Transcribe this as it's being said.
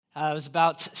It was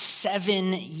about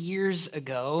 7 years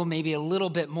ago, maybe a little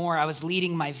bit more. I was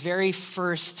leading my very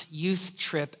first youth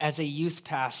trip as a youth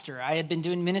pastor. I had been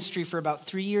doing ministry for about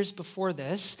 3 years before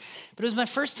this, but it was my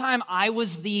first time I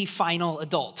was the final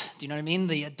adult. Do you know what I mean?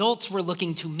 The adults were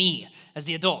looking to me as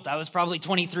the adult. I was probably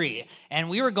 23, and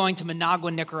we were going to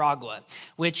Managua, Nicaragua,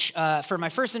 which for my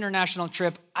first international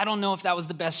trip, I don't know if that was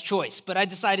the best choice, but I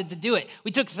decided to do it.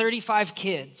 We took 35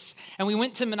 kids, and we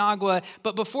went to Managua,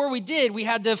 but before we did, we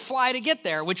had to fly to get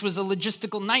there, which was a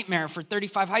logistical nightmare for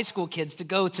 35 high school kids to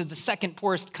go to the second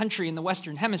poorest country in the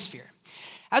Western Hemisphere.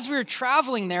 As we were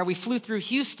traveling there, we flew through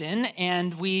Houston,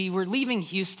 and we were leaving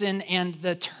Houston, and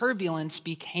the turbulence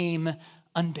became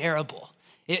unbearable.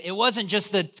 It wasn't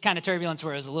just the kind of turbulence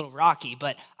where it was a little rocky,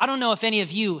 but I don't know if any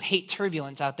of you hate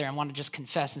turbulence out there and want to just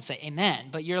confess and say amen,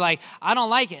 but you're like, I don't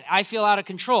like it. I feel out of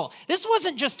control. This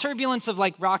wasn't just turbulence of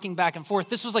like rocking back and forth.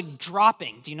 This was like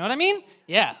dropping. Do you know what I mean?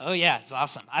 Yeah. Oh yeah. It's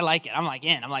awesome. I like it. I'm like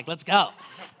in. I'm like, let's go.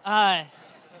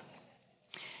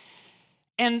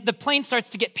 And the plane starts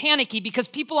to get panicky because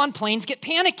people on planes get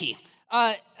panicky.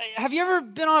 Have you ever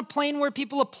been on a plane where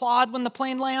people applaud when the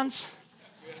plane lands?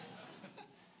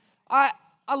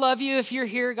 I love you. If you're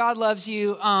here, God loves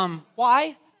you.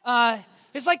 Why?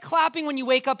 It's like clapping when you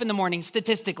wake up in the morning,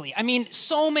 statistically. I mean,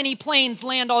 so many planes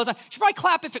land all the time. You should probably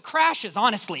clap if it crashes,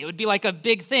 honestly. It would be like a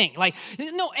big thing. Like,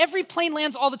 no, every plane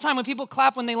lands all the time. When people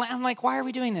clap when they land, I'm like, why are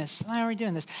we doing this? Why are we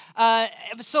doing this?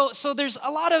 So there's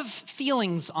a lot of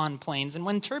feelings on planes. And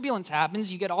when turbulence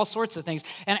happens, you get all sorts of things.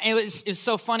 And it was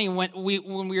so funny when we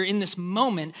were in this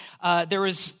moment, there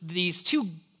was these two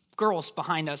girls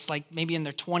behind us, like maybe in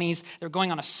their 20s. They're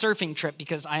going on a surfing trip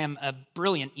because I am a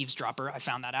brilliant eavesdropper. I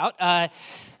found that out. That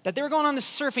they were going on this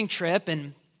surfing trip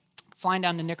and flying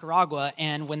down to Nicaragua.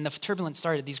 And when the turbulence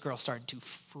started, these girls started to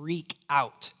freak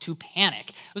out, to panic.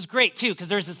 It was great too, because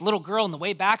there's this little girl in the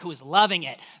way back who was loving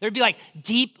it. There'd be like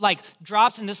deep like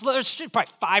drops in this little, she'd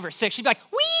probably 5 or 6. She'd be like,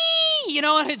 wee,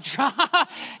 and it'd drop.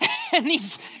 And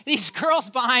these girls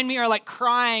behind me are like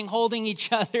crying, holding each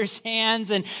other's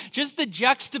hands. And just the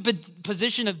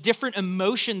juxtaposition of different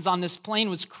emotions on this plane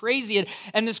was crazy.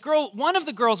 And this girl, one of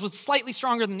the girls was slightly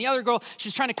stronger than the other girl.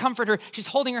 She's trying to comfort her. She's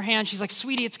holding her hand. She's like,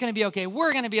 sweetie, it's going to be okay.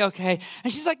 We're going to be okay.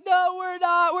 And she's like, no, we're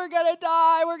not. We're going to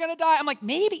die. We're going to die. I'm like,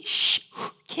 maybe, shh,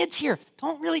 kids here,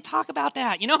 don't really talk about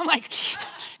that. I'm like,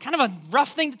 kind of a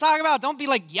rough thing to talk about. Don't be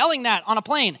like yelling that on a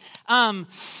plane.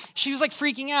 She was like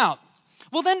freaking out.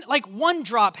 Well, then, like, one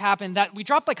drop happened that we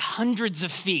dropped, like, hundreds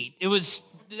of feet.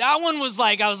 That one was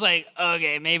like, I was like,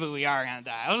 okay, maybe we are going to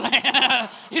die. I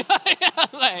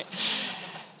was like,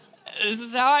 this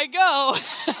is how I go.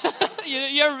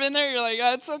 you ever been there? You're like,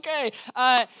 oh, it's okay.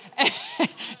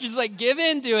 Just, like, give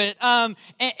into it.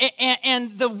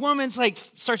 And the woman's, like,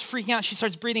 starts freaking out. She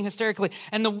starts breathing hysterically.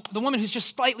 And the woman who's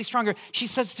just slightly stronger, she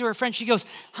says to her friend, she goes,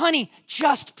 honey,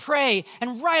 just pray.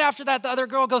 And right after that, the other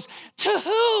girl goes, to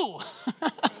who?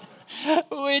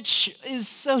 Which is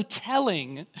so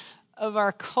telling of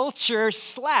our culture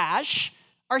 /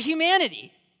 our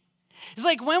humanity. It's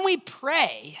like when we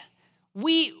pray,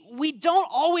 we don't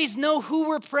always know who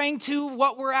we're praying to,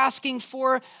 what we're asking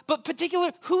for, but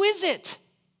particular, who is it?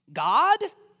 God?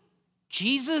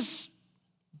 Jesus?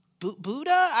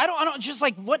 Buddha? I don't just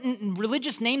like what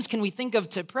religious names can we think of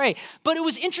to pray? But it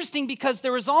was interesting because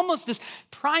there was almost this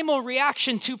primal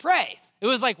reaction to pray. It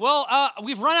was like, well,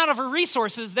 we've run out of our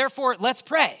resources, therefore let's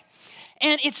pray.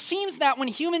 And it seems that when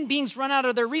human beings run out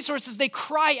of their resources, they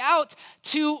cry out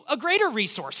to a greater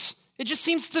resource. It just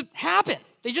seems to happen.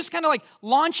 They just kind of like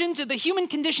launch into the human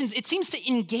conditions. It seems to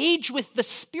engage with the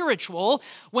spiritual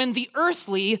when the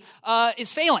earthly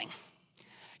is failing.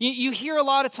 You hear a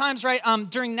lot of times, right,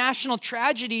 during national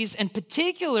tragedies and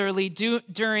particularly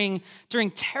during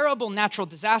terrible natural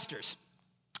disasters,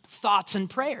 thoughts and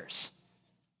prayers.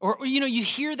 Or, you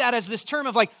hear that as this term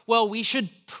of like, well, we should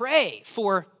pray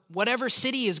for whatever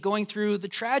city is going through the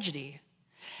tragedy.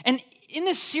 And in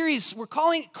this series, we're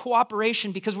calling it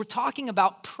cooperation because we're talking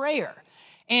about prayer.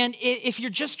 And if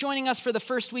you're just joining us for the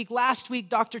first week, last week,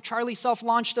 Dr. Charlie Self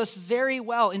launched us very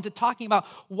well into talking about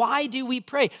why do we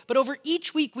pray. But over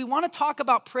each week, we want to talk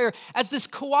about prayer as this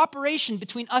cooperation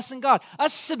between us and God,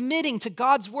 us submitting to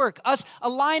God's work, us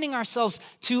aligning ourselves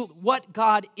to what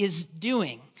God is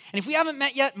doing. And if we haven't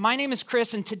met yet, my name is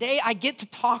Chris, and today I get to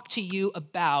talk to you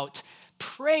about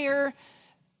prayer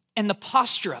and the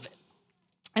posture of it.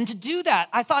 And to do that,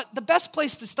 I thought the best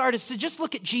place to start is to just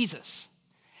look at Jesus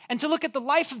and to look at the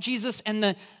life of Jesus and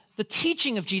the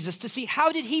teaching of Jesus to see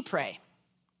how did he pray?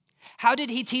 How did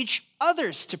he teach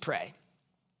others to pray?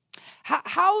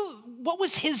 What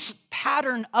was his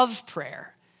pattern of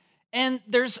prayer? And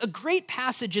there's a great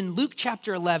passage in Luke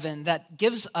chapter 11 that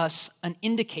gives us an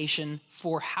indication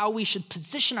for how we should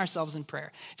position ourselves in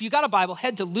prayer. If you got a Bible,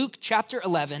 head to Luke chapter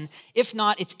 11. If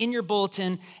not, it's in your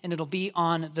bulletin and it'll be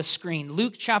on the screen.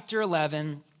 Luke chapter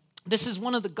 11. This is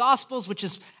one of the Gospels which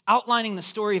is outlining the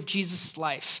story of Jesus'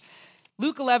 life.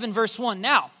 Luke 11, verse 1.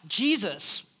 Now,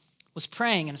 Jesus was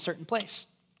praying in a certain place.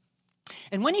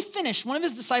 And when he finished, one of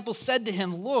his disciples said to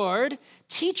him, Lord,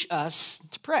 teach us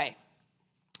to pray,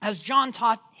 as John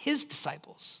taught his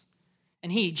disciples.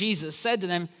 And he, Jesus, said to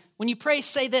them, when you pray,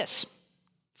 say this,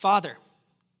 Father,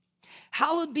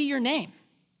 hallowed be your name,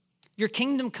 your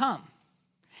kingdom come.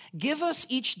 Give us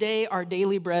each day our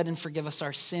daily bread and forgive us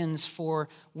our sins, for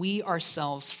we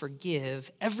ourselves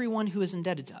forgive everyone who is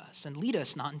indebted to us, and lead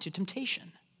us not into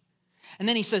temptation. And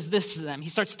then he says this to them. He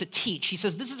starts to teach. He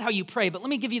says, this is how you pray, but let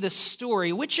me give you this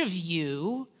story. Which of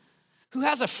you who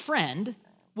has a friend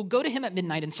will go to him at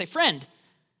midnight and say, friend,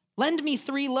 lend me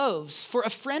 3 loaves, for a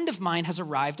friend of mine has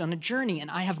arrived on a journey,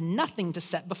 and I have nothing to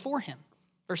set before him.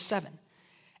 Verse 7.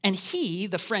 And he,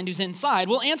 the friend who's inside,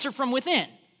 will answer from within,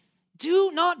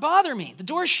 do not bother me. The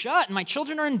door's shut, and my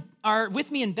children are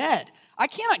with me in bed. I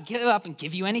cannot get up and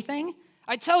give you anything.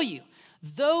 I tell you,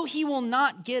 though he will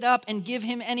not get up and give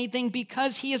him anything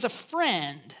because he is a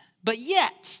friend, but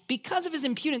yet, because of his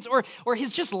impudence or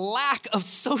his just lack of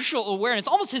social awareness,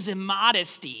 almost his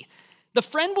immodesty, the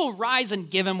friend will rise and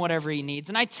give him whatever he needs.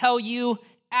 And I tell you,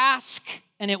 ask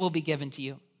and it will be given to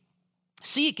you.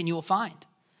 Seek and you will find.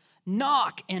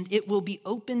 Knock and it will be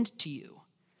opened to you.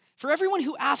 For everyone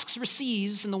who asks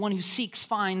receives, and the one who seeks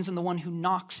finds, and the one who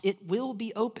knocks it will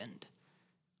be opened.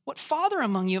 What father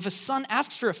among you, if a son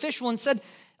asks for a fish, will instead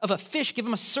of a fish give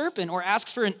him a serpent, or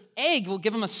asks for an egg, will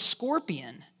give him a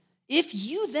scorpion? If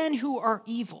you then who are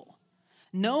evil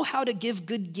know how to give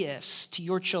good gifts to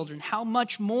your children, how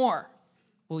much more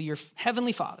will your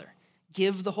heavenly Father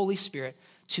give the Holy Spirit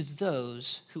to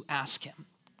those who ask him?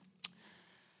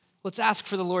 Let's ask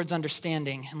for the Lord's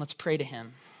understanding and let's pray to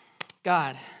him.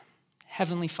 God,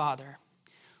 Heavenly Father,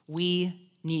 we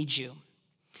need you.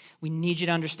 We need you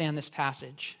to understand this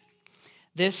passage.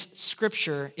 This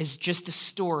scripture is just a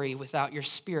story without your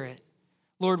Spirit.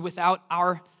 Lord, without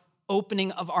our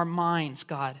opening of our minds,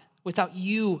 God, without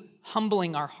you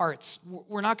humbling our hearts,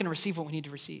 we're not going to receive what we need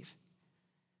to receive.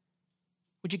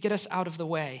 Would you get us out of the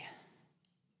way?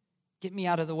 Get me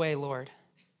out of the way, Lord.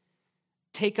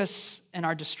 Take us and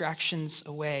our distractions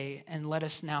away and let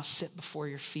us now sit before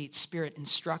your feet. Spirit,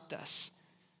 instruct us.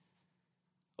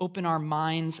 Open our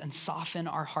minds and soften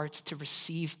our hearts to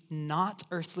receive not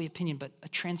earthly opinion, but a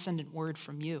transcendent word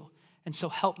from you. And so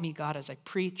help me, God, as I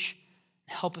preach.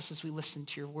 Help us as we listen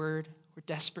to your word. We're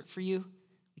desperate for you.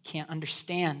 We can't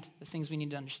understand the things we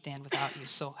need to understand without you.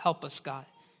 So help us, God,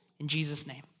 in Jesus'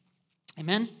 name.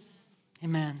 Amen?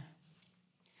 Amen.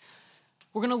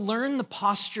 We're going to learn the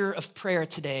posture of prayer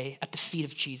today at the feet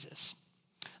of Jesus.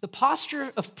 The posture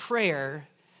of prayer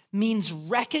means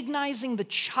recognizing the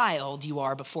child you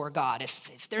are before God.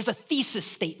 If there's a thesis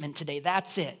statement today,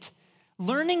 that's it.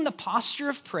 Learning the posture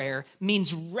of prayer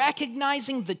means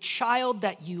recognizing the child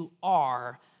that you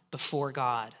are before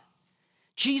God.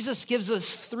 Jesus gives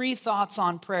us 3 thoughts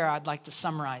on prayer I'd like to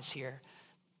summarize here.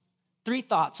 3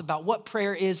 thoughts about what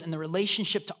prayer is and the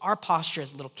relationship to our posture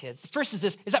as little kids. The first is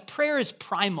this, is that prayer is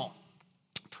primal.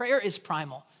 Prayer is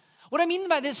primal. What I mean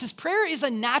by this is prayer is a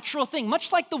natural thing,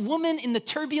 much like the woman in the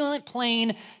turbulent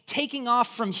plane taking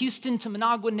off from Houston to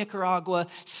Managua, Nicaragua.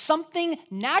 Something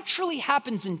naturally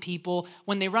happens in people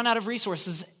when they run out of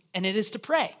resources, and it is to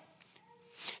pray.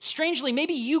 Strangely,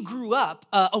 maybe you grew up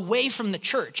away from the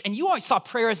church, and you always saw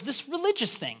prayer as this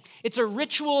religious thing. It's a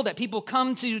ritual that people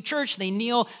come to church, they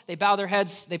kneel, they bow their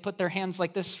heads, they put their hands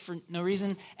like this for no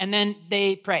reason, and then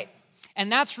they pray.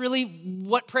 And that's really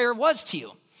what prayer was to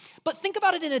you. But think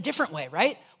about it in a different way,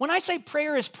 right? When I say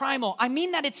prayer is primal, I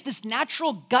mean that it's this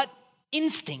natural gut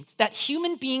instinct that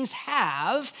human beings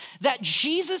have that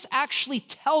Jesus actually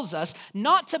tells us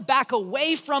not to back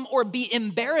away from or be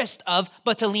embarrassed of,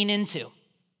 but to lean into.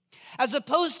 As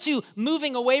opposed to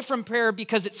moving away from prayer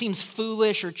because it seems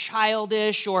foolish or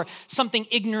childish or something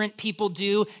ignorant people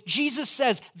do, Jesus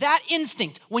says that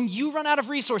instinct, when you run out of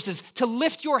resources, to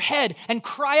lift your head and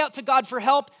cry out to God for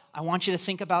help, I want you to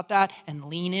think about that and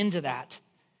lean into that.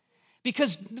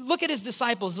 Because look at his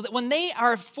disciples. When they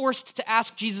are forced to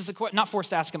ask Jesus a question, not forced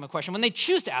to ask him a question, when they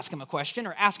choose to ask him a question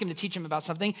or ask him to teach him about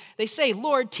something, they say,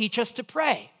 Lord, teach us to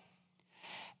pray.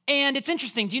 And it's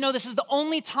interesting. Do you know this is the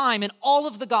only time in all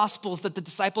of the Gospels that the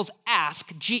disciples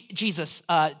ask Jesus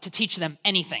to teach them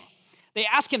anything? They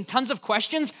ask him tons of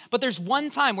questions, but there's one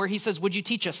time where he says, would you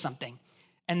teach us something?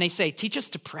 and they say, teach us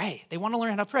to pray. They want to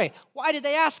learn how to pray. Why did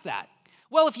they ask that?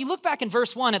 Well, if you look back in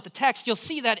verse 1 at the text, you'll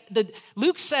see that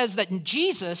Luke says that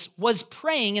Jesus was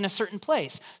praying in a certain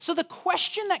place. So the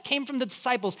question that came from the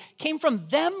disciples came from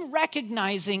them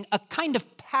recognizing a kind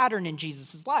of pattern in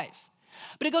Jesus' life.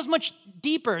 But it goes much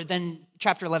deeper than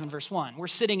chapter 11, verse 1. We're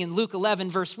sitting in Luke 11,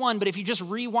 verse 1, but if you just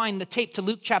rewind the tape to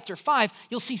Luke chapter 5,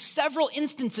 you'll see several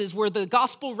instances where the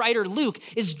gospel writer Luke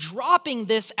is dropping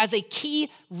this as a key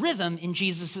rhythm in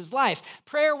Jesus' life.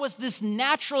 Prayer was this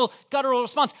natural guttural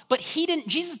response, but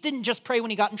Jesus didn't just pray when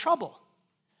he got in trouble.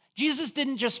 Jesus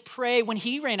didn't just pray when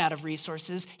he ran out of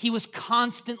resources. He was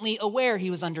constantly aware he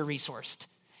was under-resourced.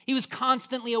 He was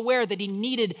constantly aware that he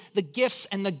needed the gifts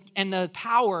and the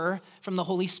power from the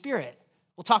Holy Spirit.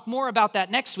 We'll talk more about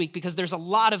that next week because there's a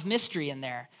lot of mystery in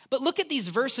there. But look at these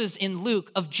verses in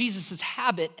Luke of Jesus'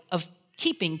 habit of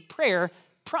keeping prayer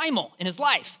primal in his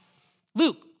life.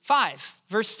 Luke 5,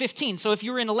 verse 15. So if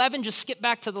you were in 11, just skip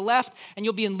back to the left and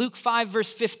you'll be in Luke 5,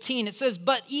 verse 15. It says,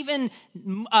 but even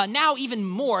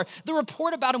more, the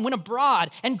report about him went abroad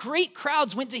and great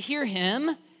crowds went to hear him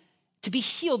to be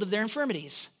healed of their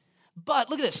infirmities. But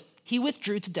look at this. He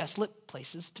withdrew to desolate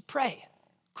places to pray.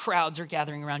 Crowds are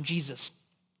gathering around Jesus.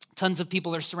 Tons of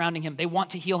people are surrounding him. They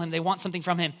want to heal him. They want something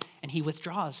from him. And he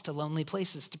withdraws to lonely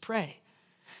places to pray.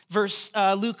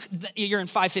 Luke, you're in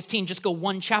 5:15. Just go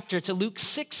one chapter to Luke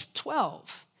 6:12.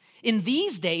 In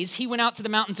these days, he went out to the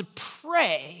mountain to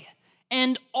pray,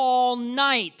 and all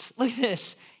night, look at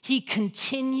this, he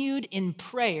continued in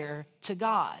prayer to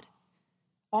God.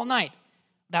 All night.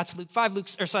 That's Luke 5,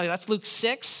 that's Luke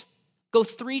 6. Go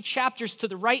 3 chapters to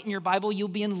the right in your Bible, you'll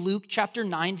be in Luke chapter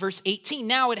 9, verse 18.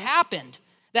 Now it happened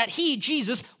that he,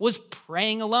 Jesus, was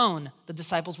praying alone. The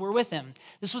disciples were with him.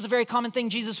 This was a very common thing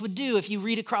Jesus would do. If you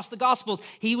read across the Gospels,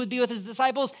 he would be with his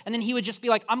disciples, and then he would just be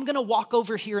like, I'm going to walk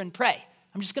over here and pray.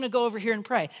 I'm just going to go over here and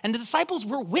pray. And the disciples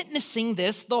were witnessing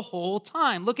this the whole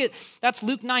time. That's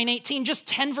Luke 9:18. Just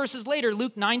 10 verses later,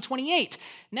 Luke 9:28.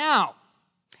 Now,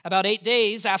 about 8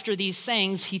 days after these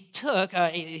sayings, he took,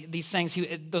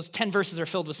 those 10 verses are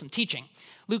filled with some teaching.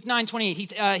 Luke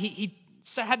 9:28, he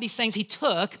had these sayings, he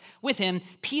took with him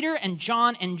Peter and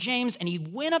John and James, and he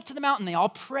went up to the mountain. They all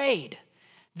prayed.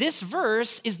 This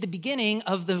verse is the beginning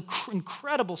of the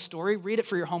incredible story, read it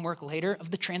for your homework later,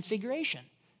 of the Transfiguration.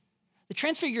 The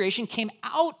Transfiguration came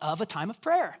out of a time of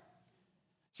prayer.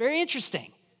 It's very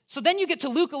interesting. So then you get to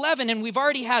Luke 11, and we've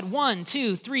already had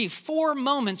 4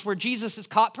 moments where Jesus is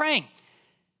caught praying.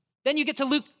 Then you get to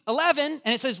Luke 11,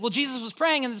 and it says, well, Jesus was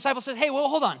praying, and the disciple says, hey, well,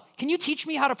 hold on. Can you teach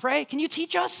me how to pray? Can you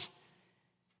teach us?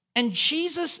 And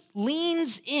Jesus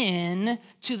leans in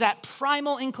to that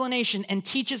primal inclination and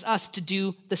teaches us to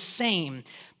do the same.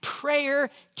 Prayer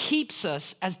keeps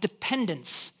us as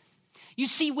dependents. You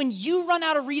see, when you run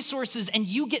out of resources and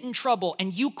you get in trouble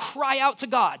and you cry out to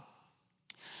God,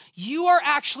 you are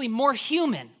actually more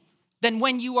human than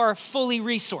when you are fully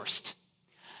resourced.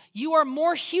 You are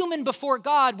more human before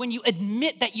God when you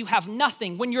admit that you have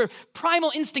nothing, when your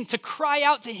primal instinct to cry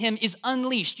out to him is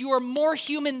unleashed. You are more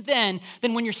human then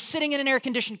than when you're sitting in an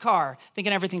air-conditioned car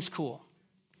thinking everything's cool.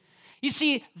 You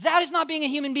see, that is not being a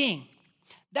human being.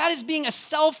 That is being a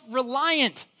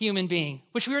self-reliant human being,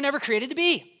 which we were never created to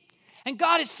be. And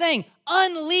God is saying,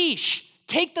 unleash,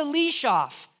 take the leash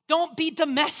off. Don't be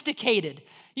domesticated.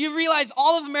 You realize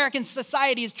all of American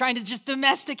society is trying to just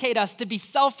domesticate us to be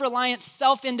self-reliant,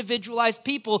 self-individualized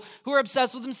people who are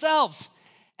obsessed with themselves.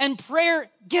 And prayer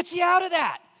gets you out of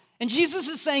that. And Jesus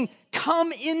is saying,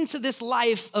 come into this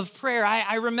life of prayer.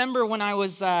 I remember when I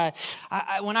was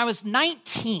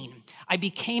 19, I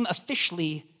became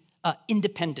officially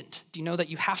independent. Do you know that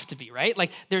you have to be, right?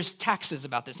 Like there's taxes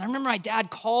about this. And I remember my dad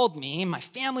called me, and my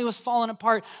family was falling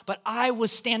apart, but I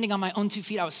was standing on my own 2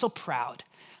 feet. I was so proud.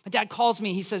 My dad calls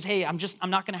me, he says, hey, I'm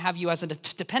not gonna have you as a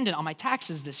dependent on my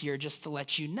taxes this year, just to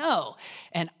let you know.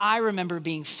 And I remember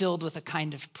being filled with a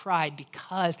kind of pride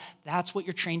because that's what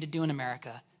you're trained to do in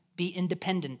America. Be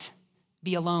independent,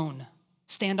 be alone,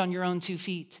 stand on your own 2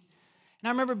 feet. And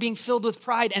I remember being filled with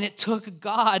pride, and it took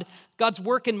God's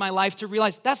work in my life to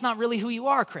realize that's not really who you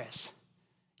are, Chris.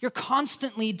 You're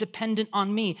constantly dependent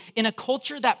on me. In a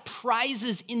culture that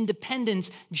prizes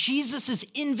independence, Jesus'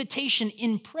 invitation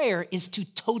in prayer is to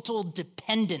total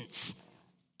dependence.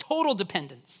 Total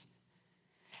dependence.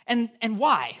 And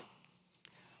why?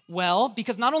 Well,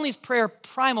 because not only is prayer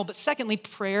primal, but secondly,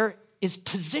 prayer is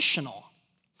positional.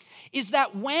 Is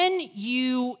that when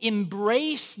you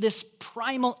embrace this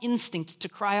primal instinct to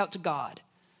cry out to God,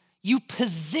 you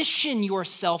position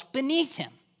yourself beneath him.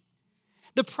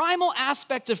 The primal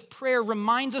aspect of prayer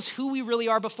reminds us who we really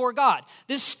are before God.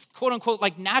 This quote unquote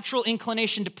like natural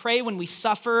inclination to pray when we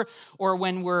suffer or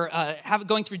when we're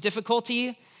going through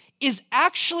difficulty is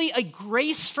actually a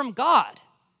grace from God.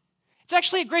 It's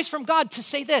actually a grace from God to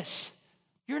say this: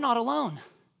 you're not alone.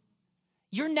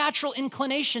 Your natural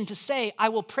inclination to say, I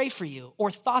will pray for you,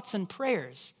 or thoughts and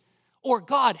prayers, or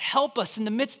God, help us in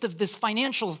the midst of this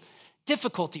financial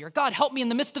difficulty, or God, help me in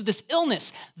the midst of this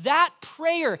illness. That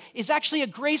prayer is actually a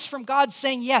grace from God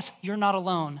saying, yes, you're not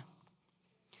alone.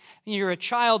 When you're a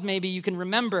child, maybe you can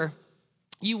remember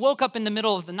you woke up in the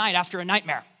middle of the night after a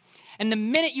nightmare. And the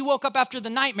minute you woke up after the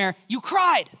nightmare, you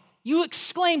cried. You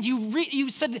exclaimed, you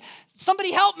said,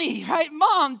 somebody help me, right?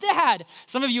 Mom, Dad.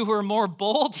 Some of you who are more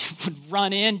bold, you would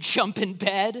run in, jump in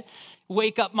bed,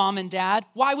 wake up mom and dad.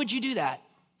 Why would you do that?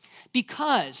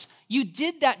 Because you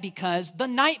did that because the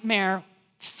nightmare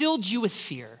filled you with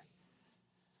fear.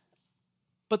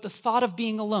 But the thought of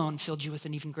being alone filled you with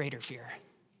an even greater fear.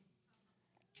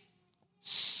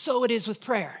 So it is with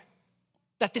prayer,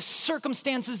 that the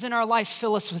circumstances in our life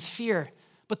fill us with fear.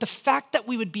 But the fact that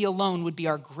we would be alone would be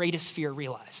our greatest fear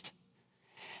realized.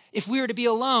 If we were to be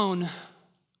alone,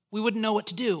 we wouldn't know what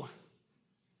to do.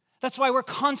 That's why we're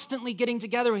constantly getting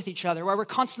together with each other, why we're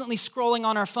constantly scrolling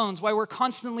on our phones, why we're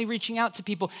constantly reaching out to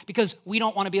people, because we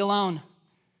don't want to be alone.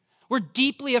 We're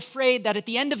deeply afraid that at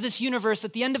the end of this universe,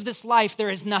 at the end of this life,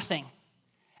 there is nothing.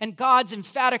 And God's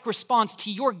emphatic response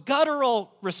to your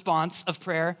guttural response of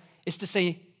prayer is to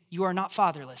say, you are not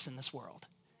fatherless in this world.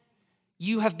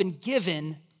 You have been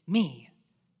given me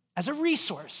as a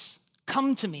resource.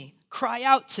 Come to me, cry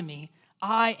out to me.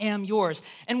 I am yours.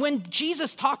 And when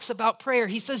Jesus talks about prayer,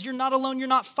 he says, you're not alone, you're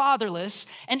not fatherless.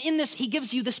 And in this, he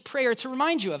gives you this prayer to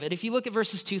remind you of it. If you look at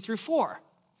verses 2-4.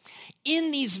 In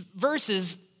these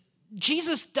verses,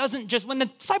 Jesus doesn't just, when the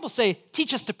disciples say,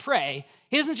 teach us to pray,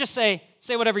 he doesn't just say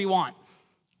whatever you want.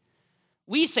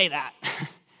 We say that.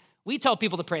 We tell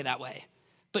people to pray that way.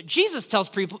 But Jesus tells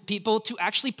people to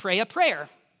actually pray a prayer.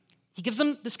 He gives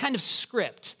them this kind of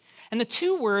script. And the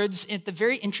two words at the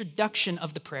very introduction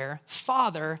of the prayer,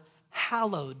 Father,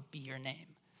 hallowed be your name.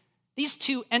 These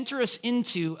two enter us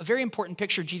into a very important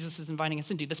picture Jesus is inviting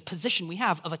us into, this position we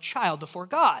have of a child before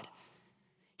God.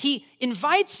 He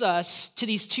invites us to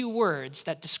these two words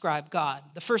that describe God.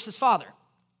 The first is Father.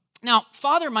 Now,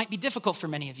 Father might be difficult for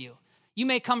many of you. You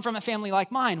may come from a family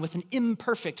like mine with an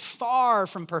imperfect, far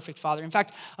from perfect father. In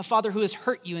fact, a father who has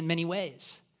hurt you in many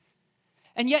ways.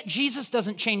 And yet, Jesus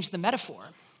doesn't change the metaphor.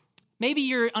 Maybe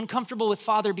you're uncomfortable with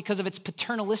father because of its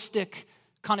paternalistic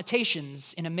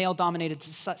connotations in a male-dominated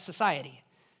society.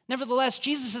 Nevertheless,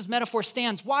 Jesus' metaphor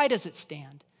stands. Why does it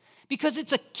stand? Because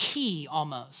it's a key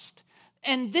almost.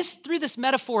 And through this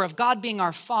metaphor of God being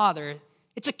our Father,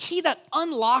 it's a key that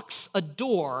unlocks a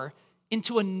door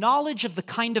into a knowledge of the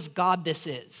kind of God this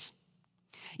is.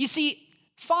 You see,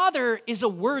 Father is a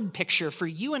word picture for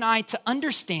you and I to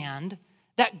understand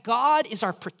that God is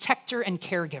our protector and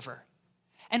caregiver.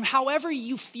 And however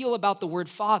you feel about the word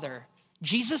Father,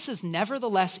 Jesus is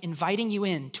nevertheless inviting you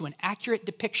in to an accurate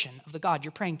depiction of the God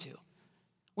you're praying to.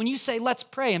 When you say, let's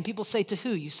pray, and people say to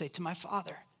who? You say, to my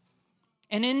Father.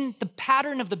 And in the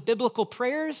pattern of the biblical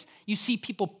prayers, you see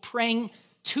people praying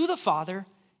to the Father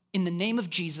in the name of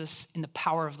Jesus, in the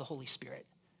power of the Holy Spirit.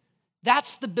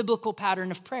 That's the biblical pattern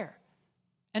of prayer.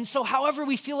 And so however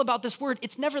we feel about this word,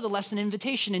 it's nevertheless an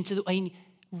invitation into a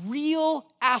real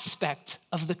aspect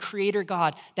of the Creator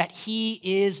God, that he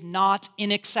is not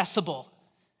inaccessible.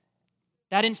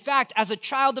 That in fact, as a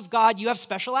child of God, you have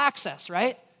special access,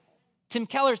 right? Tim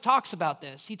Keller talks about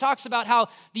this. He talks about how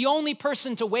the only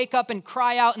person to wake up and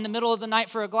cry out in the middle of the night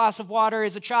for a glass of water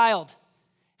is a child.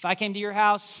 If I came to your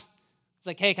house, it's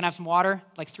like, hey, can I have some water?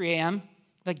 Like 3 a.m.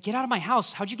 Like, get out of my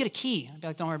house. How'd you get a key? I'd be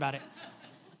like, don't worry about it.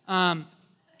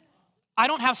 I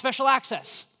don't have special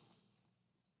access.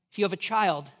 If you have a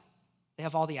child, they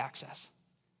have all the access.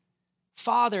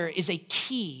 Father is a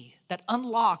key that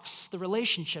unlocks the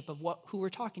relationship of who we're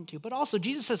talking to. But also,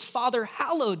 Jesus says, Father,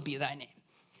 hallowed be thy name.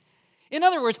 In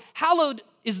other words, hallowed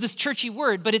is this churchy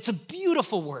word, but it's a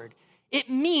beautiful word. It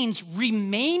means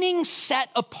remaining set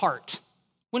apart.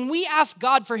 When we ask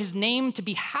God for his name to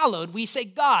be hallowed, we say,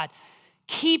 God,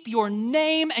 keep your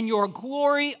name and your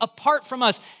glory apart from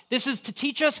us. This is to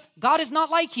teach us God is not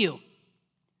like you.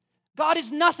 God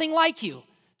is nothing like you.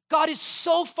 God is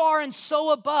so far and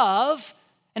so above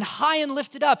and high and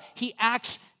lifted up. He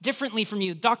acts differently from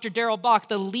you. Dr. Darrell Bach,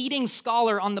 the leading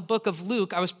scholar on the book of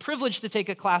Luke, I was privileged to take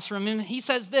a class from him. He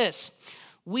says this: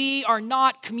 we are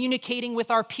not communicating with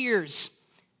our peers.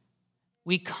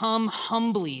 We come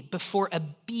humbly before a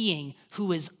being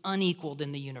who is unequaled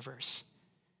in the universe.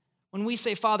 When we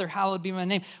say, Father, hallowed be my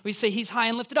name, we say he's high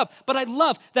and lifted up. But I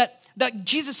love that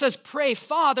Jesus says, pray,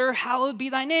 Father, hallowed be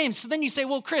thy name. So then you say,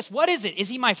 well, Chris, what is it? Is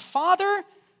he my Father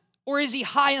or is he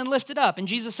high and lifted up? And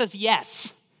Jesus says,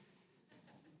 yes.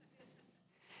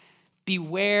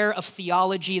 Beware of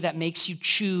theology that makes you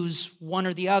choose one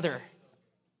or the other.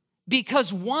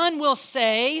 Because one will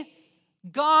say,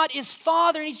 God is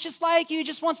Father, and he's just like you. He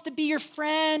just wants to be your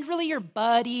friend, really your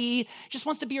buddy. Just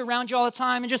wants to be around you all the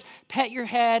time and just pet your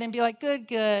head and be like,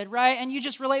 good, right? And you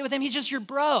just relate with him. He's just your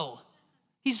bro.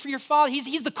 He's for your father.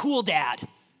 He's the cool dad.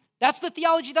 That's the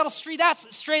theology that'll stray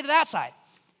to that side.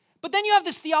 But then you have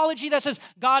this theology that says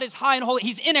God is high and holy.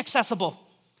 He's inaccessible.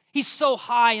 He's so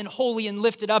high and holy and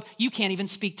lifted up, you can't even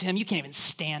speak to him. You can't even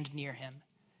stand near him.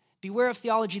 Beware of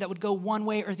theology that would go one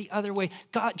way or the other way.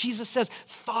 Jesus says,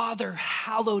 Father,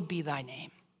 hallowed be thy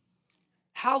name.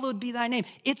 Hallowed be thy name.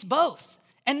 It's both.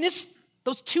 And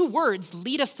those two words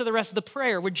lead us to the rest of the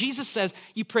prayer where Jesus says,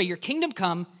 you pray, your kingdom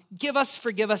come, give us,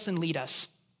 forgive us, and lead us.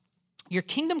 Your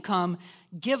kingdom come,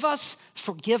 give us,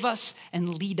 forgive us,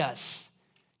 and lead us.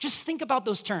 Just think about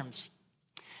those terms.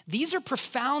 These are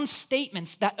profound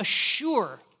statements that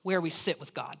assure where we sit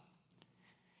with God.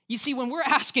 You see, when we're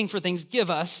asking for things,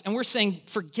 give us, and we're saying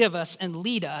forgive us and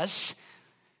lead us,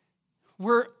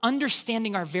 we're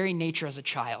understanding our very nature as a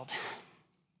child.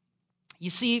 You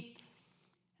see,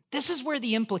 this is where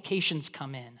the implications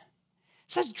come in.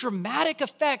 This has dramatic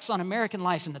effects on American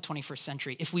life in the 21st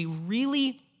century. If we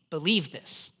really believe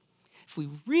this, if we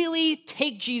really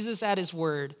take Jesus at his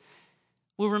word,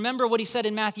 we'll remember what he said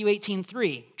in Matthew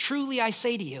 18:3. Truly I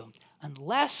say to you,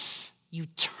 unless you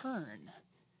turn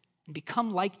and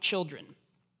become like children,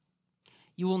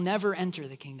 you will never enter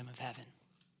the kingdom of heaven.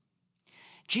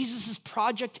 Jesus'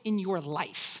 project in your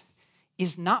life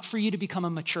is not for you to become a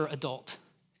mature adult,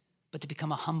 but to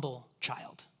become a humble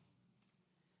child.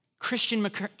 Christian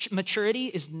maturity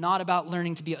is not about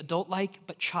learning to be adult-like,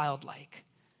 but childlike.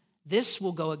 This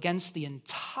will go against the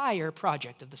entire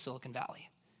project of the Silicon Valley,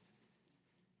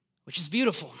 which is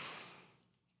beautiful.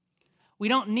 We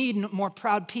don't need more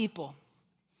proud people.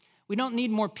 We don't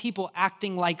need more people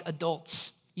acting like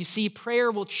adults. You see, prayer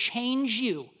will change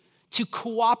you to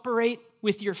cooperate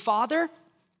with your Father.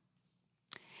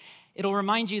 It'll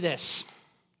remind you this: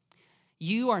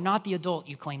 you are not the adult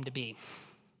you claim to be.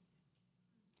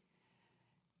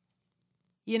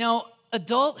 You know,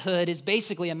 adulthood is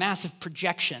basically a massive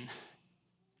projection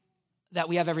that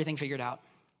we have everything figured out.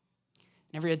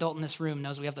 And every adult in this room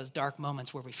knows we have those dark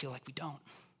moments where we feel like we don't.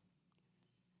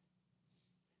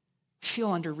 We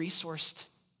feel under-resourced.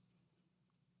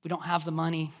 We don't have the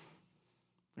money.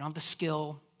 We don't have the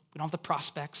skill. We don't have the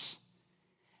prospects.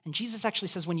 And Jesus actually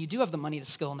says when you do have the money, the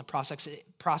skill, and the prospects,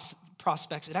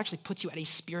 it actually puts you at a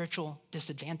spiritual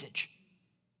disadvantage.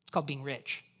 It's called being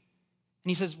rich. And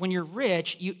he says when you're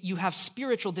rich, you have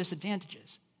spiritual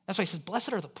disadvantages. That's why he says,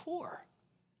 blessed are the poor.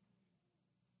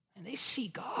 And they see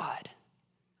God.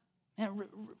 And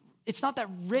it's not that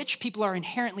rich people are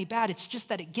inherently bad. It's just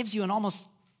that it gives you an almost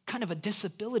kind of a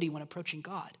disability when approaching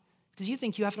God because you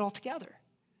think you have it all together.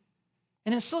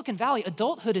 And in Silicon Valley,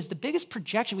 adulthood is the biggest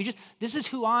projection. This is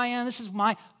who I am. This is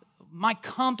my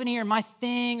company or my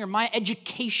thing or my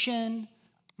education,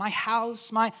 my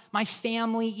house, my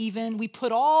family even. We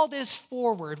put all this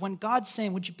forward when God's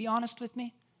saying, would you be honest with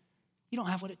me? You don't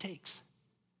have what it takes.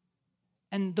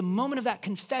 And the moment of that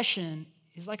confession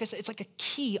is, like I said, it's like a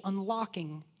key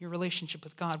unlocking your relationship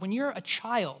with God. When you're a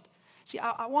child, see,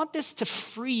 I want this to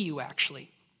free you, actually.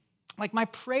 Like, my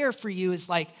prayer for you is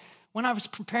like, when I was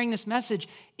preparing this message,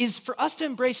 is for us to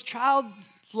embrace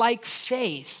childlike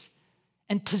faith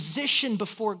and position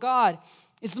before God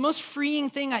is the most freeing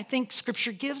thing I think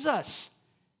Scripture gives us.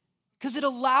 Because it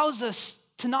allows us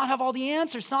to not have all the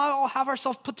answers, not all have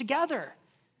ourselves put together.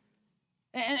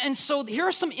 And so here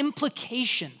are some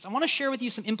implications. I want to share with you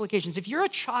some implications. If you're a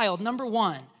child, number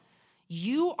one,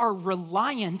 you are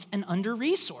reliant and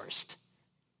under-resourced.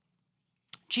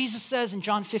 Jesus says in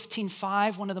John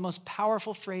 15:5, one of the most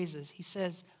powerful phrases, he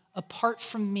says, apart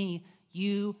from me,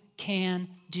 you can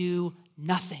do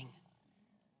nothing.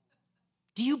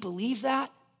 Do you believe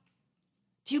that?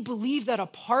 Do you believe that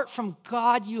apart from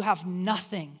God, you have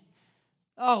nothing?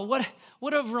 Oh,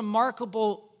 what a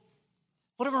remarkable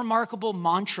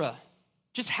mantra.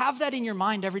 Just have that in your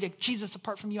mind every day. Jesus,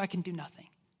 apart from you, I can do nothing.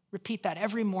 Repeat that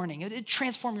every morning. It'd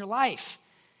transform your life.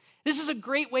 This is a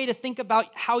great way to think about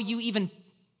how you even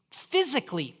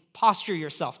physically posture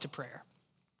yourself to prayer.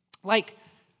 Like,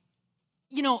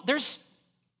 you know,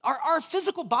 our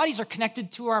physical bodies are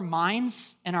connected to our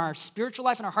minds and our spiritual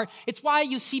life and our heart. It's why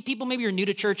you see people, maybe you're new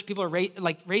to church, people are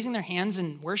raising their hands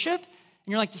in worship.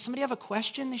 And you're like, does somebody have a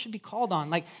question they should be called on?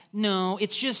 Like, no,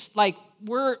 it's just like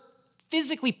we're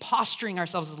physically posturing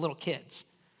ourselves as little kids.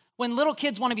 When little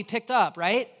kids want to be picked up,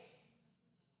 right?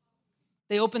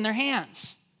 They open their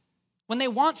hands. When they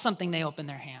want something, they open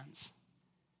their hands.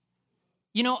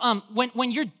 You know,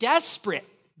 when you're desperate,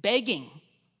 begging,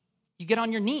 you get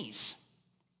on your knees.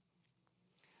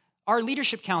 Our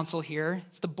leadership council here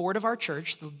is the board of our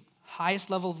church, the highest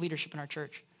level of leadership in our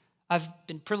church. I've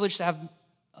been privileged to have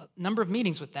a number of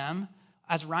meetings with them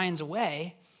as Ryan's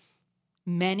away.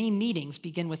 Many meetings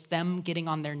begin with them getting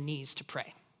on their knees to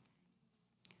pray.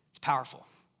 It's powerful.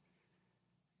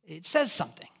 It says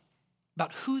something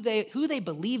about who they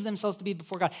believe themselves to be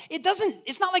before God.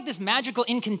 It's not like this magical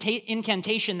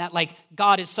incantation that like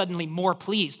God is suddenly more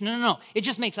pleased. No. It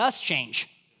just makes us change.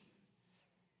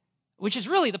 Which is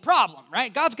really the problem,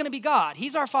 right? God's going to be God.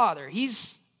 He's our Father.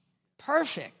 He's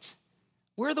perfect.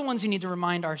 We're the ones who need to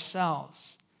remind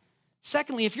ourselves.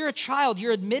 Secondly, if you're a child,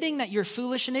 you're admitting that you're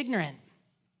foolish and ignorant.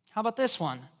 How about this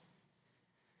one?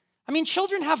 I mean,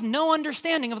 children have no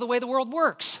understanding of the way the world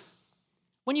works.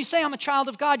 When you say I'm a child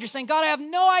of God, you're saying, God, I have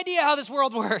no idea how this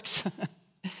world works.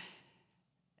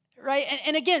 Right?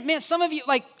 And again, man, some of you,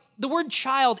 like the word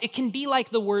child, it can be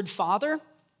like the word father.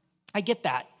 I get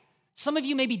that. Some of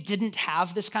you maybe didn't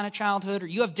have this kind of childhood, or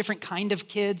you have different kind of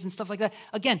kids and stuff like that.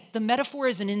 Again, the metaphor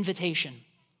is an invitation.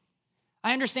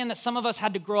 I understand that some of us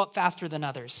had to grow up faster than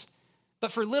others.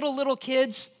 But for little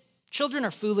kids, children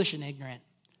are foolish and ignorant.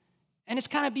 And it's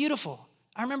kind of beautiful.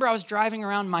 I remember I was driving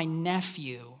around my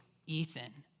nephew,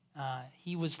 Ethan.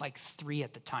 He was like 3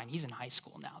 at the time. He's in high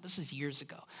school now. This is years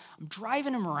ago. I'm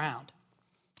driving him around,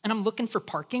 and I'm looking for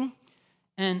parking.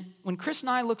 And when Chris and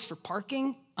I looks for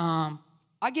parking,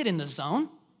 I get in the zone.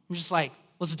 I'm just like,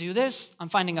 let's do this. I'm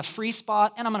finding a free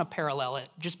spot, and I'm going to parallel it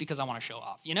just because I want to show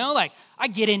off. You know, like I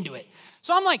get into it.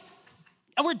 So I'm like,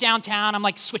 we're downtown. I'm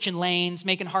like switching lanes,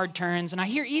 making hard turns. And I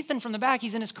hear Ethan from the back.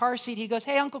 He's in his car seat. He goes,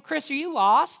 hey, Uncle Chris, are you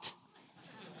lost?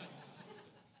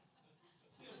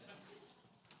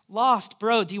 Lost,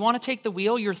 bro. Do you want to take the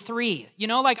wheel? You're 3. You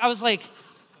know, like I was like,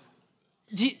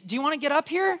 do you want to get up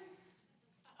here?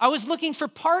 I was looking for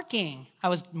parking. I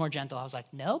was more gentle. I was like,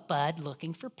 no, bud,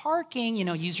 looking for parking. You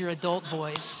know, use your adult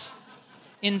voice.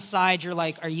 Inside, you're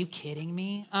like, are you kidding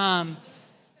me?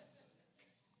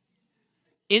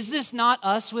 Is this not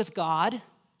us with God?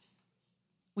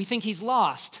 We think he's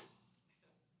lost.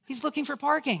 He's looking for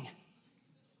parking.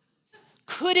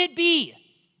 Could it be,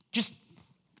 just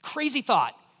crazy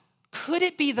thought, could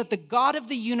it be that the God of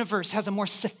the universe has a more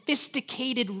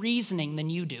sophisticated reasoning than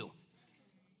you do?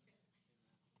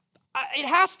 It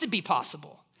has to be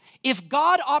possible. If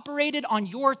God operated on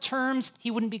your terms,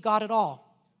 he wouldn't be God at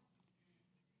all.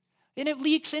 And it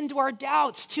leaks into our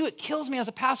doubts too. It kills me as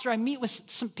a pastor. I meet with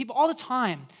some people all the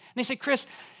time. And they say, Chris,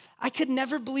 I could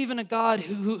never believe in a God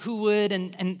who would,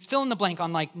 and fill in the blank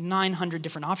on like 900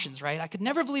 different options, right? I could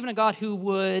never believe in a God who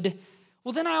would.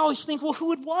 Well, then I always think, well, who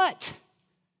would what?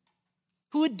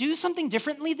 Who would do something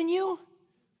differently than you?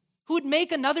 Who would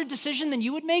make another decision than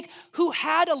you would make? Who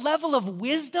had a level of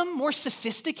wisdom more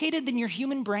sophisticated than your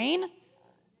human brain?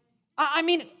 I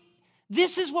mean,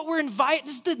 this is what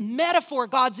this is the metaphor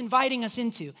God's inviting us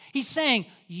into. He's saying,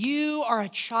 you are a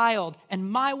child, and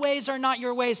my ways are not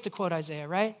your ways, to quote Isaiah,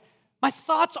 right? My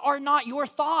thoughts are not your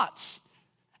thoughts.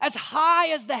 As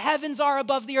high as the heavens are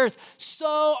above the earth,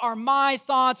 so are my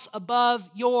thoughts above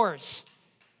yours.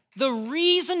 The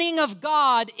reasoning of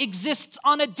God exists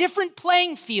on a different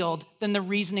playing field than the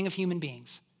reasoning of human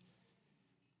beings.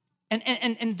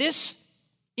 And this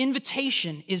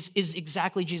invitation is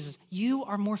exactly Jesus. You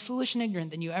are more foolish and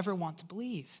ignorant than you ever want to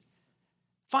believe.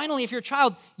 Finally, if you're a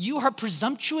child, you are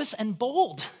presumptuous and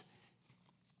bold.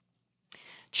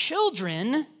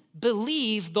 Children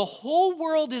believe the whole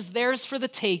world is theirs for the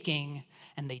taking,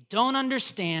 and they don't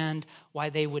understand why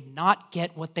they would not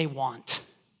get what they want.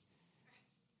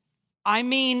 I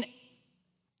mean,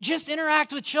 just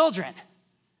interact with children.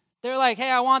 They're like,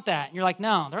 hey, I want that. And you're like,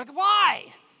 no. They're like, why?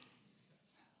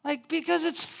 Like, because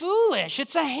it's foolish.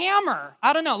 It's a hammer.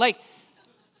 I don't know. Like,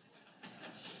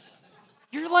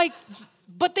 you're like,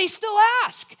 but they still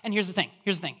ask. And here's the thing.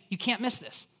 You can't miss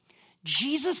this.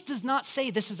 Jesus does not say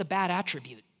this is a bad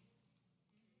attribute.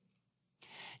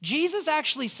 Jesus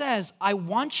actually says, I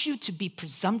want you to be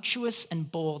presumptuous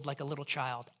and bold like a little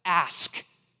child. Ask,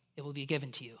 it will be given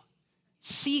to you.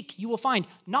 Seek, you will find.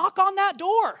 Knock on that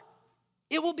door.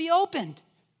 It will be opened.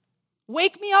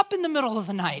 Wake me up in the middle of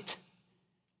the night.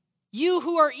 You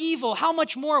who are evil, how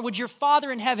much more would your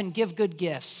Father in heaven give good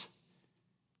gifts?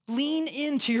 Lean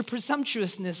into your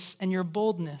presumptuousness and your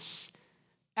boldness.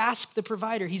 Ask the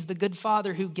provider. He's the good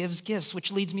Father who gives gifts,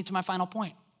 which leads me to my final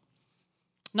point.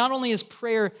 Not only is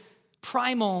prayer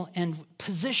primal and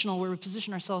positional, where we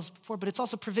position ourselves before, but it's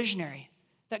also provisionary,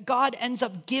 that God ends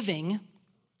up giving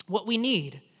what we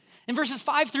need. In verses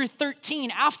 5 through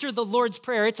 13, after the Lord's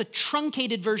Prayer, it's a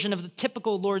truncated version of the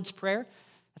typical Lord's Prayer.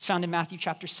 That's found in Matthew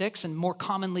chapter 6 and more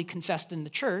commonly confessed in the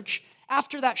church.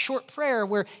 After that short prayer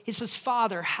where he says,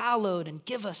 Father, hallowed, and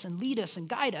give us and lead us and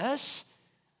guide us,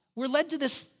 we're led to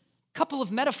this couple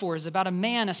of metaphors about a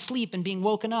man asleep and being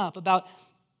woken up, about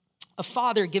a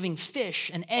father giving fish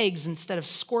and eggs instead of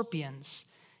scorpions.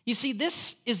 You see,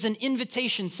 this is an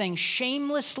invitation saying,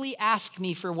 shamelessly ask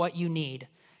me for what you need.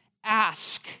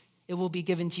 Ask, it will be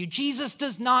given to you. Jesus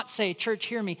does not say, church,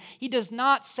 hear me. He does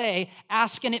not say,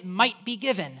 ask and it might be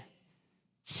given.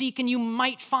 Seek and you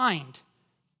might find.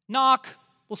 Knock,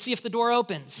 we'll see if the door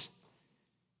opens.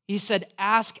 He said,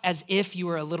 ask as if you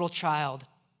were a little child.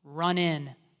 Run in.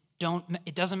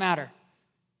 It doesn't matter.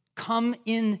 Come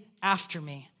in after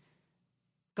me.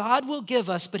 God will give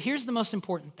us, but here's the most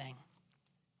important thing.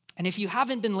 And if you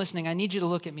haven't been listening, I need you to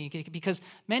look at me because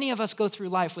many of us go through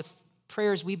life with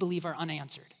prayers we believe are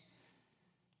unanswered.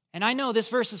 And I know this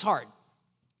verse is hard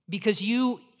because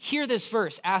you hear this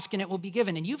verse, ask and it will be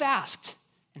given, and you've asked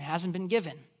and it hasn't been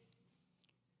given.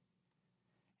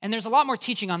 And there's a lot more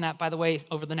teaching on that, by the way,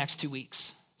 over the next 2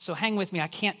 weeks. So hang with me. I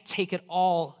can't take it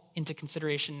all into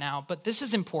consideration now, but this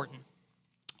is important.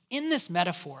 In this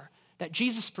metaphor that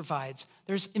Jesus provides,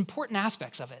 there's important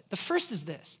aspects of it. The first is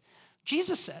this.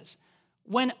 Jesus says,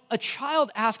 when a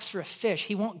child asks for a fish,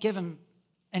 he won't give him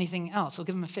anything else. He'll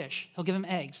give him a fish. He'll give him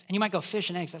eggs. And you might go, fish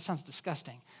and eggs, that sounds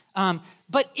disgusting.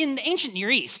 But in the ancient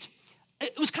Near East,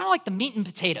 it was kind of like the meat and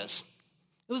potatoes.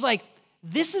 It was like,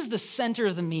 this is the center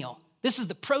of the meal. This is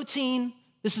the protein.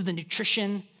 This is the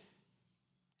nutrition.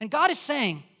 And God is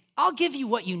saying, I'll give you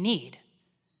what you need.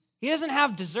 He doesn't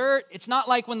have dessert. It's not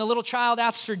like when the little child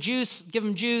asks for juice, give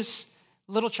him juice.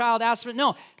 The little child asks for it.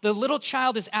 No, the little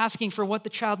child is asking for what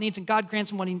the child needs, and God grants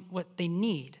them what they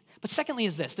need. But secondly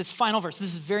is this final verse.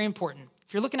 This is very important.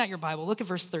 If you're looking at your Bible, look at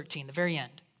verse 13, the very end.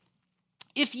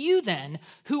 If you then,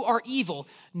 who are evil,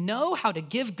 know how to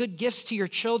give good gifts to your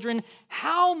children,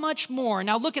 how much more,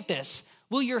 now look at this,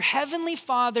 will your heavenly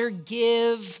Father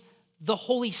give the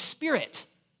Holy Spirit?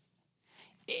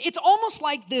 It's almost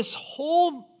like this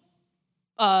whole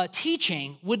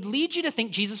teaching would lead you to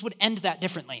think Jesus would end that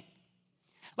differently.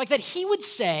 Like that he would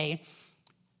say,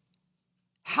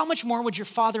 how much more would your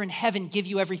Father in heaven give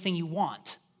you everything you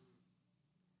want?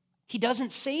 He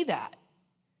doesn't say that.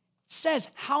 It says,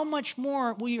 how much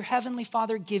more will your heavenly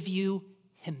Father give you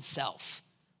himself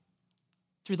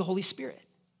through the Holy Spirit?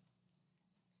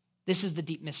 This is the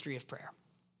deep mystery of prayer.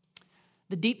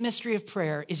 The deep mystery of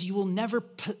prayer is you will never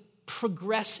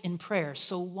progress in prayer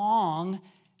so long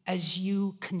as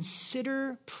you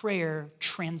consider prayer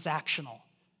transactional.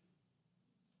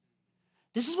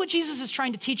 This is what Jesus is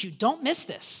trying to teach you. Don't miss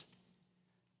this.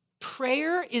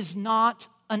 Prayer is not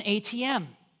an ATM.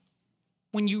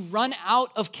 When you run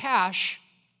out of cash,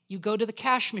 you go to the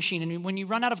cash machine. And when you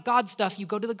run out of God stuff, you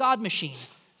go to the God machine.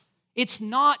 It's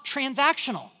not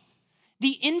transactional.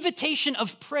 The invitation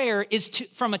of prayer is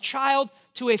from a child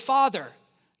to a father,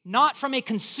 not from a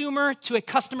consumer to a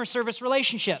customer service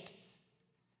relationship.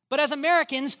 But as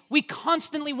Americans, we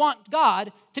constantly want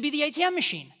God to be the ATM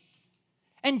machine.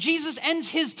 And Jesus ends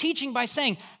his teaching by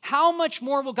saying, how much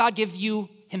more will God give you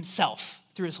himself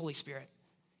through his Holy Spirit?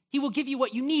 He will give you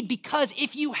what you need because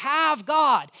if you have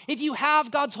God, if you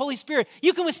have God's Holy Spirit,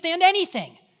 you can withstand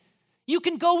anything. You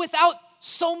can go without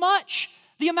so much.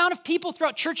 The amount of people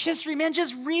throughout church history, man,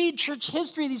 just read church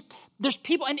history. There's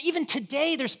people, and even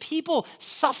today, there's people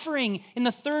suffering in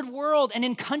the third world and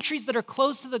in countries that are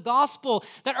close to the gospel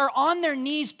that are on their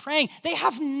knees praying. They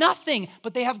have nothing,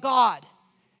 but they have God.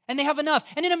 And they have enough.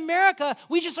 And in America,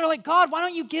 we just are like, God, why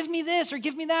don't you give me this or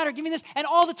give me that or give me this? And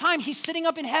all the time, he's sitting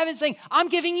up in heaven saying, I'm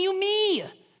giving you me.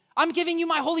 I'm giving you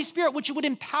my Holy Spirit, which would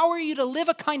empower you to live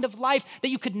a kind of life that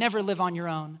you could never live on your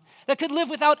own, that could live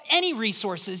without any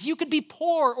resources. You could be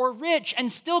poor or rich and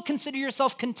still consider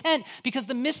yourself content because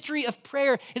the mystery of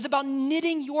prayer is about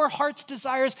knitting your heart's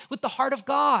desires with the heart of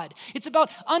God. It's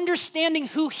about understanding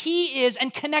who he is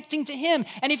and connecting to him.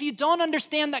 And if you don't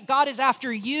understand that God is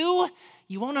after you,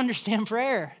 you won't understand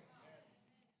prayer.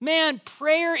 Man,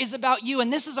 prayer is about you,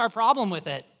 and this is our problem with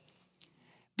it.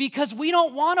 Because we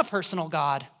don't want a personal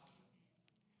God.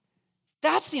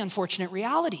 That's the unfortunate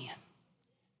reality.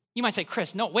 You might say,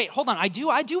 Chris, no, wait, hold on. I do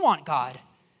want God.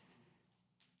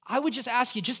 I would just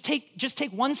ask you, just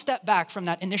take one step back from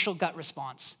that initial gut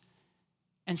response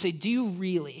and say, do you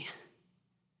really?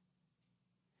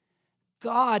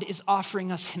 God is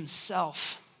offering us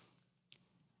himself.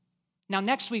 Now,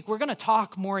 next week, we're going to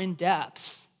talk more in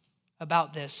depth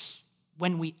about this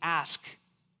when we ask,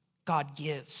 God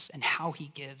gives and how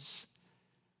he gives.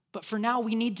 But for now,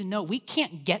 we need to know we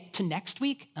can't get to next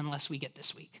week unless we get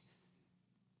this week.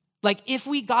 Like if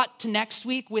we got to next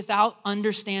week without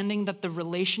understanding that the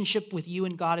relationship with you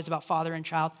and God is about father and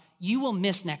child, you will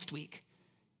miss next week.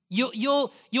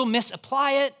 You'll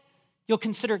misapply it. You'll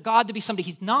consider God to be somebody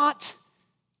he's not.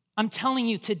 I'm telling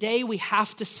you, today we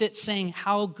have to sit saying,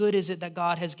 how good is it that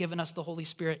God has given us the Holy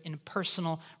Spirit in a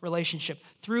personal relationship?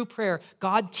 Through prayer,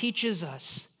 God teaches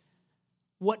us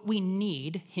what we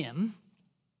need him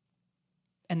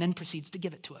and then proceeds to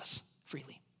give it to us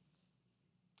freely.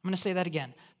 I'm going to say that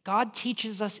again. God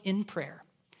teaches us in prayer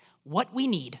what we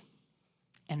need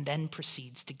and then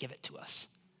proceeds to give it to us.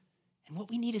 And what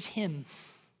we need is him.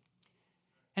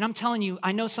 And I'm telling you,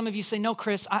 I know some of you say, no,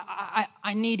 Chris,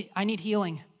 I need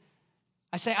healing.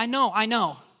 I say, I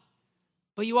know,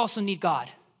 but you also need God.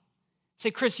 I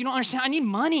say, Chris, you don't understand, I need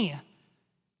money.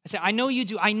 I say, I know you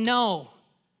do, I know,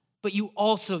 but you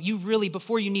really,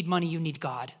 before you need money, you need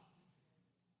God.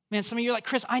 Man, some of you are like,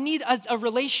 Chris, I need a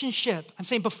relationship. I'm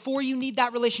saying before you need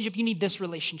that relationship, you need this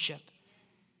relationship.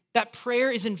 That prayer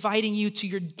is inviting you to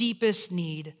your deepest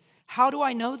need. How do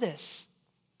I know this?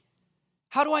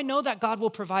 How do I know that God will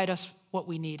provide us what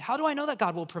we need? How do I know that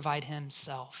God will provide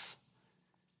himself?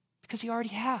 Because he already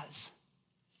has.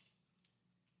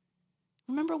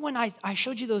 Remember when I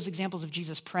showed you those examples of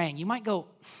Jesus praying? You might go,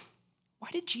 why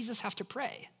did Jesus have to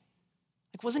pray?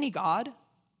 Like, wasn't he God?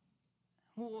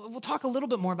 We'll talk a little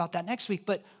bit more about that next week,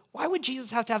 but why would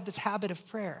Jesus have to have this habit of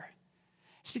prayer?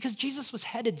 It's because Jesus was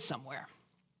headed somewhere.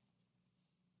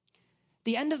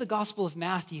 The end of the Gospel of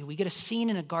Matthew, we get a scene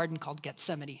in a garden called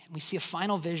Gethsemane, and we see a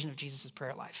final vision of Jesus'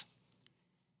 prayer life.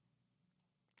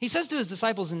 He says to his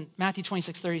disciples in Matthew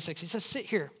 26:36, he says, sit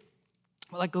here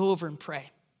while I go over and pray.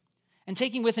 And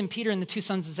taking with him Peter and the two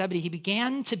sons of Zebedee, he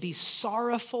began to be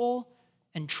sorrowful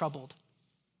and troubled.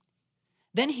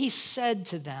 Then he said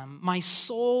to them, my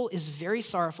soul is very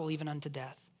sorrowful even unto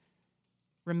death.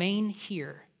 Remain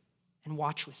here and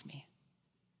watch with me.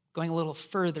 Going a little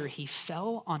further, he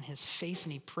fell on his face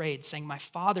and he prayed, saying, my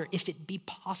Father, if it be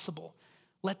possible,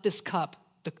 let this cup,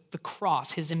 the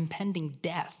cross, his impending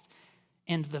death,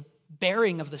 and the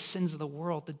bearing of the sins of the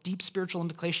world, the deep spiritual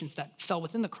implications that fell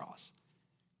within the cross.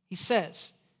 He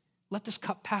says, let this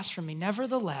cup pass from me.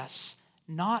 Nevertheless,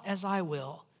 not as I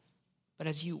will, but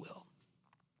as you will.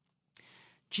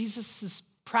 Jesus'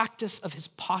 practice of his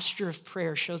posture of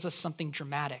prayer shows us something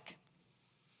dramatic.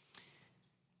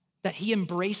 That he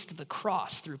embraced the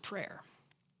cross through prayer.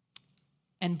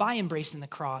 And by embracing the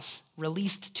cross,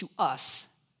 released to us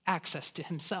access to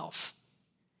himself.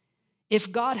 If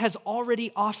God has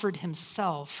already offered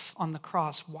himself on the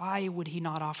cross, why would he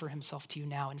not offer himself to you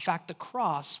now? In fact, the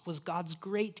cross was God's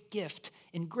great gift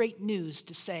and great news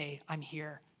to say, I'm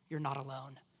here, you're not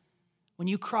alone. When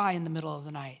you cry in the middle of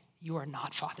the night, you are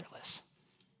not fatherless.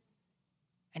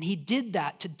 And he did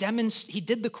that to demonstrate,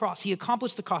 he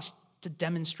accomplished the cross to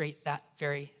demonstrate that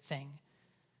very thing.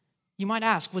 You might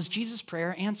ask, was Jesus'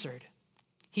 prayer answered?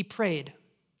 He prayed,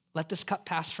 let this cup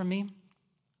pass from me.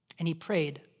 And he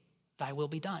prayed, thy will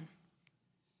be done.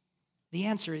 The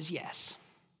answer is yes.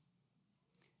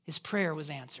 His prayer was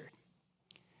answered.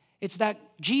 It's that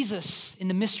Jesus, in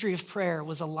the mystery of prayer,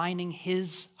 was aligning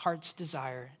his heart's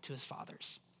desire to his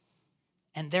Father's,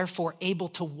 and therefore able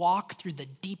to walk through the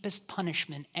deepest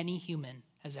punishment any human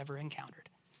has ever encountered.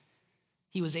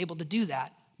 He was able to do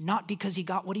that, not because he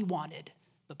got what he wanted,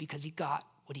 but because he got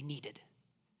what he needed.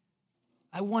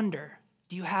 I wonder,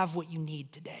 do you have what you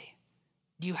need today?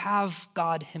 Do you have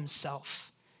God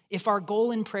himself? If our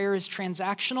goal in prayer is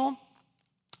transactional,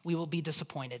 we will be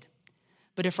disappointed.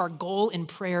 But if our goal in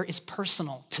prayer is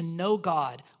personal, to know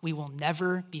God, we will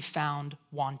never be found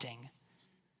wanting.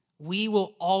 We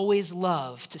will always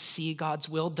love to see God's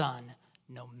will done,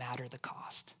 no matter the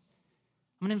cost.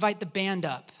 I'm going to invite the band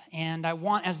up, and I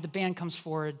want, as the band comes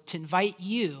forward, to invite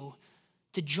you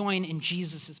to join in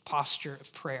Jesus' posture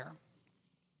of prayer.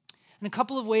 In a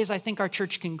couple of ways I think our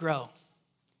church can grow.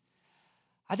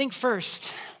 I think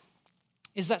first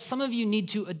is that some of you need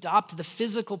to adopt the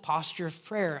physical posture of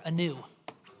prayer anew.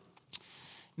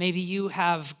 Maybe you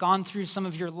have gone through some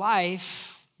of your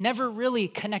life never really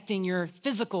connecting your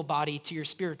physical body to your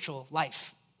spiritual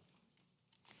life.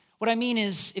 What I mean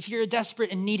is, if you're a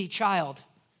desperate and needy child,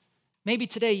 maybe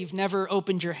today you've never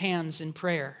opened your hands in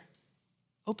prayer.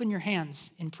 Open your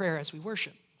hands in prayer as we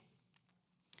worship.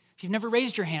 If you've never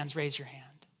raised your hands, raise your hand.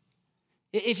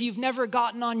 If you've never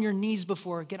gotten on your knees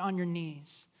before, get on your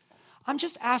knees. I'm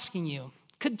just asking you,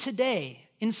 could today,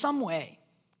 in some way,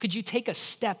 could you take a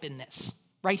step in this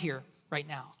right here, right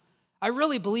now? I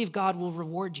really believe God will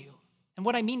reward you. And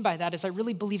what I mean by that is I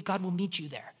really believe God will meet you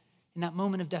there in that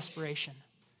moment of desperation.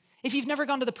 If you've never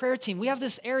gone to the prayer team, we have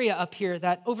this area up here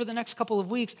that over the next couple of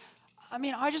weeks,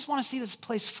 I just want to see this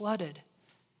place flooded.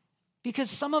 Because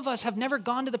some of us have never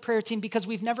gone to the prayer team because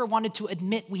we've never wanted to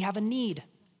admit we have a need.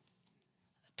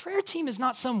 The prayer team is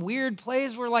not some weird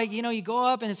place where you go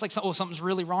up and it's like, oh, something's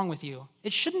really wrong with you.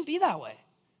 It shouldn't be that way.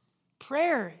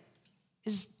 Prayer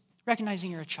is recognizing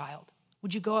you're a child.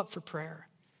 Would you go up for prayer?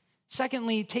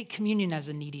 Secondly, take communion as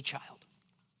a needy child.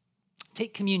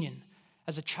 Take communion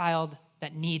as a child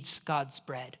that needs God's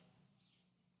bread.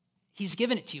 He's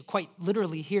given it to you quite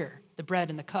literally here, the bread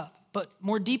and the cup. But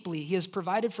more deeply, he has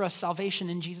provided for us salvation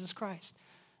in Jesus Christ.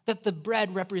 That the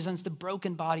bread represents the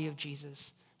broken body of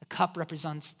Jesus. The cup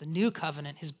represents the new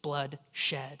covenant, his blood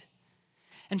shed.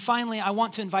 And finally, I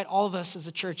want to invite all of us as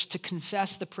a church to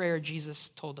confess the prayer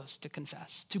Jesus told us to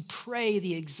confess, to pray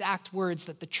the exact words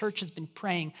that the church has been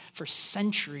praying for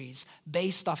centuries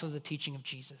based off of the teaching of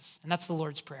Jesus. And that's the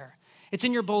Lord's Prayer. It's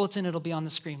in your bulletin. It'll be on the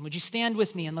screen. Would you stand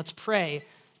with me and let's pray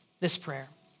this prayer?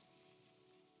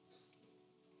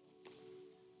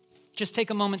 Just take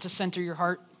a moment to center your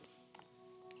heart.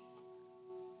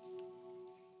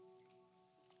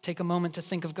 Take a moment to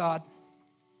think of God.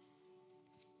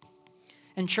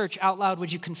 And church, out loud,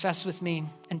 would you confess with me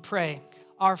and pray,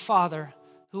 Our Father,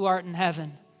 who art in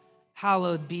heaven,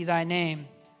 hallowed be thy name.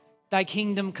 Thy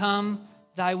kingdom come,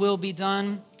 thy will be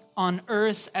done on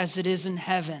earth as it is in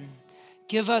heaven.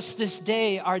 Give us this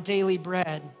day our daily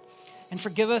bread, and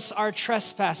forgive us our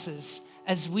trespasses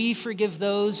as we forgive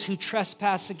those who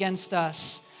trespass against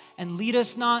us. And lead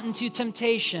us not into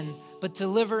temptation, but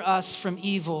deliver us from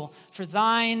evil. For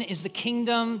thine is the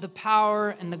kingdom, the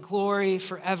power, and the glory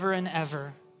forever and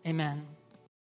ever. Amen.